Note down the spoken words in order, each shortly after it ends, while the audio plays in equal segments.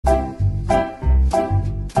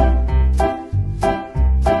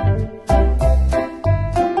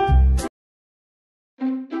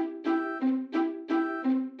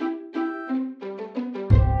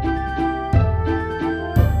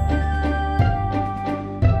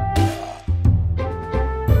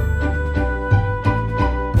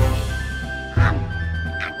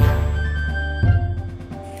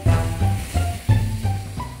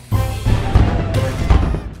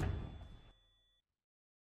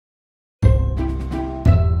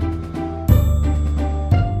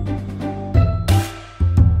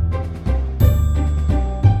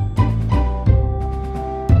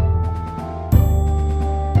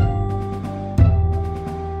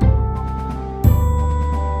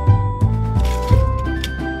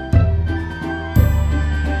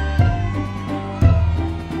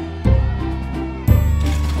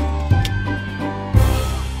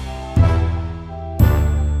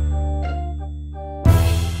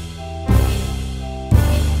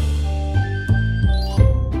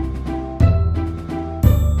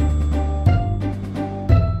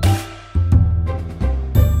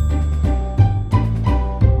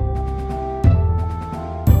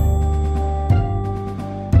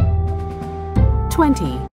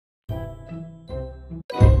20.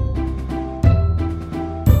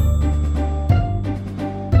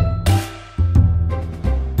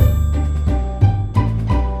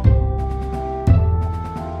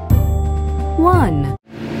 1.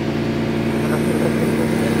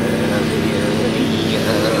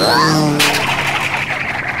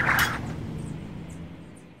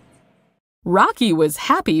 Rocky was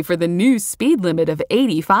happy for the new speed limit of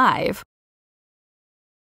 85.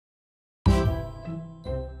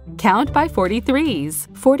 Count by 43s.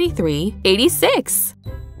 43, 86.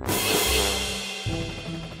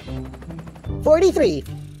 43.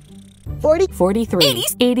 43,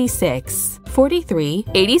 86. 43,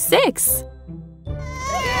 86.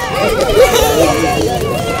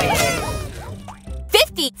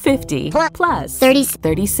 50 plus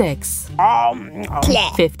 36.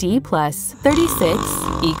 50 plus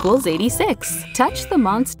 36 equals 86. Touch the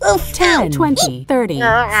monster. 10, 20, 30,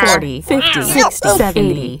 40, 50, 60,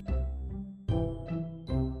 70,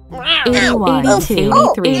 81, 82,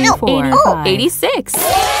 83, 84, 85, 86.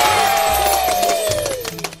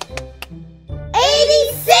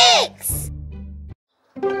 86!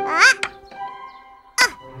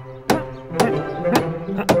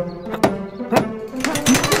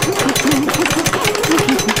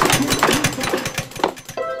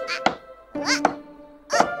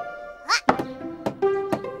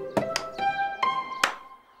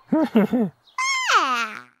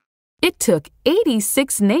 It took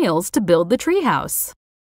 86 nails to build the treehouse.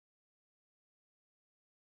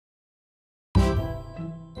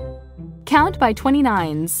 Count by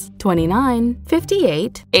 29s. 29,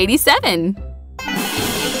 58, 87.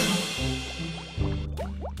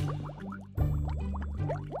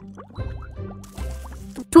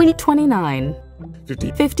 29,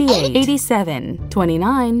 58, 87.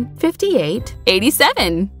 29, 58,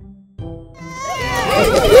 87.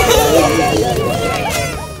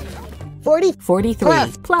 43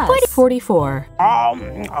 plus 44.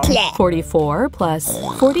 44 plus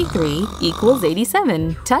 43 equals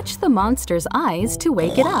 87. Touch the monster's eyes to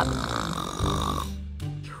wake it up.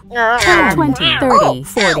 10, 20, 30,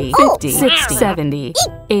 40, 50, 60, 70,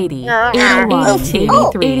 80, 81, 82,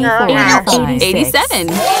 83, 84, 87.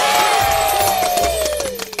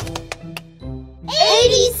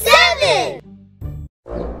 87!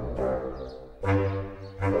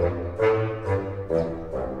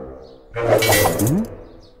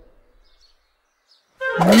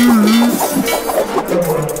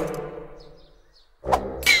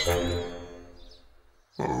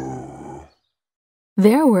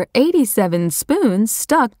 There were 87 spoons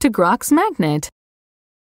stuck to Grok's magnet.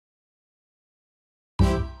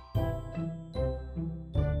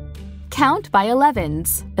 Count by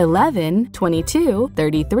 11s. 11, 22,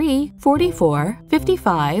 33, 44,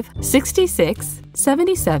 55, 66,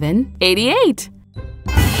 77, 88.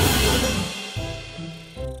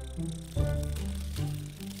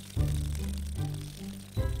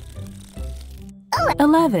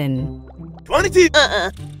 11, 22,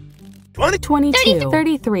 22,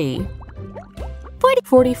 33,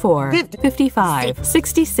 44, 55,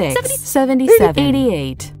 66, 77,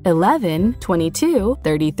 88, 11, 22,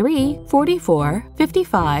 33, 44,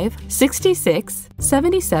 55, 66,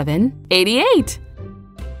 77, 88.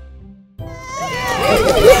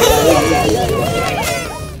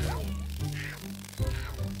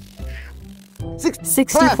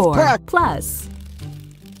 64 plus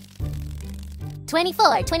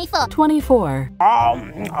 24. 24.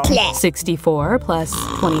 64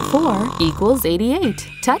 plus 24 equals 88.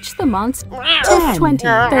 Touch the monster. 10, 20,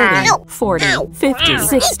 30, 40, 50,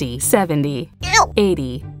 60, 70,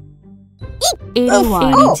 80,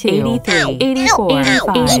 81, 82, 83, 84,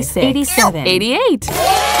 85, 86, 87, 88.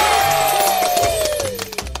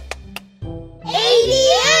 88!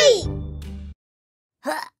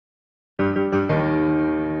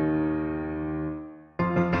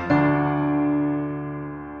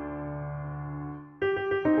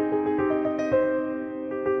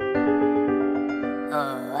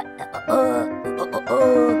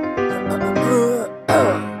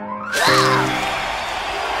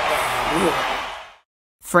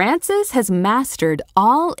 Francis has mastered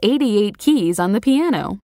all 88 keys on the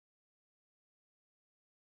piano.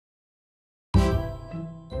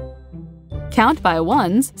 Count by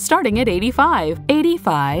ones starting at 85.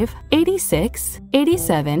 85, 86,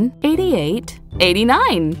 87, 88,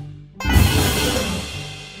 89.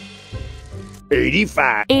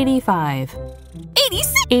 85, 85,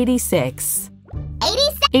 86,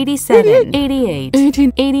 87, 88,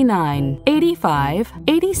 89, 85,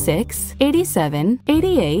 86, 87,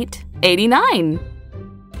 88, 89.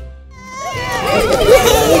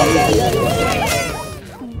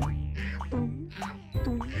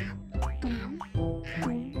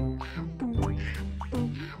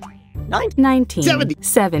 19. 70.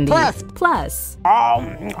 70. Plus.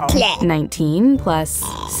 19 plus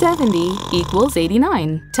 70 equals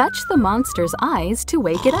 89. Touch the monster's eyes to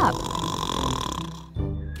wake it up.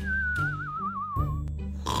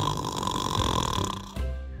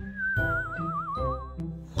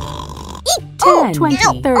 10,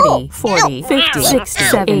 20, 30, 40, 50, 60,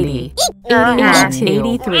 70, 81,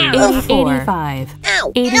 83, 84, 85,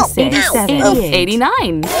 86, 87,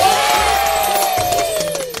 89.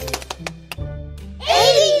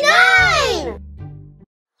 89!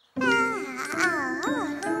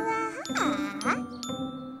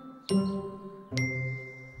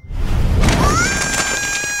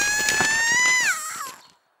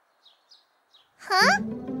 Huh?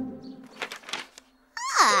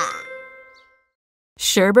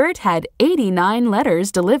 Sherbert had 89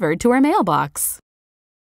 letters delivered to her mailbox.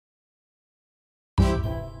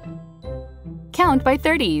 Count by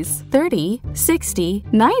 30s. 30, 60,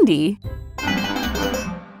 90.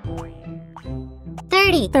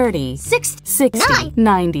 30, 30, 60, 60,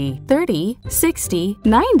 90. 30, 60,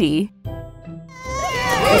 90.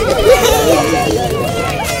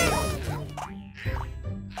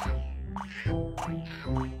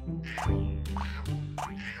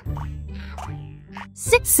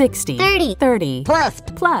 60, 30, 30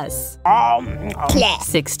 plus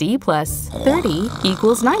 60 plus 30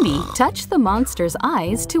 equals 90. Touch the monster's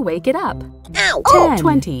eyes to wake it up. 10,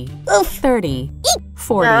 20, 30,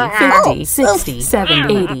 40, 50, 60,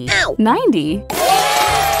 70, 80, 90.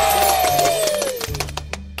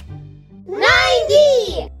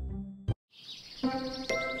 90!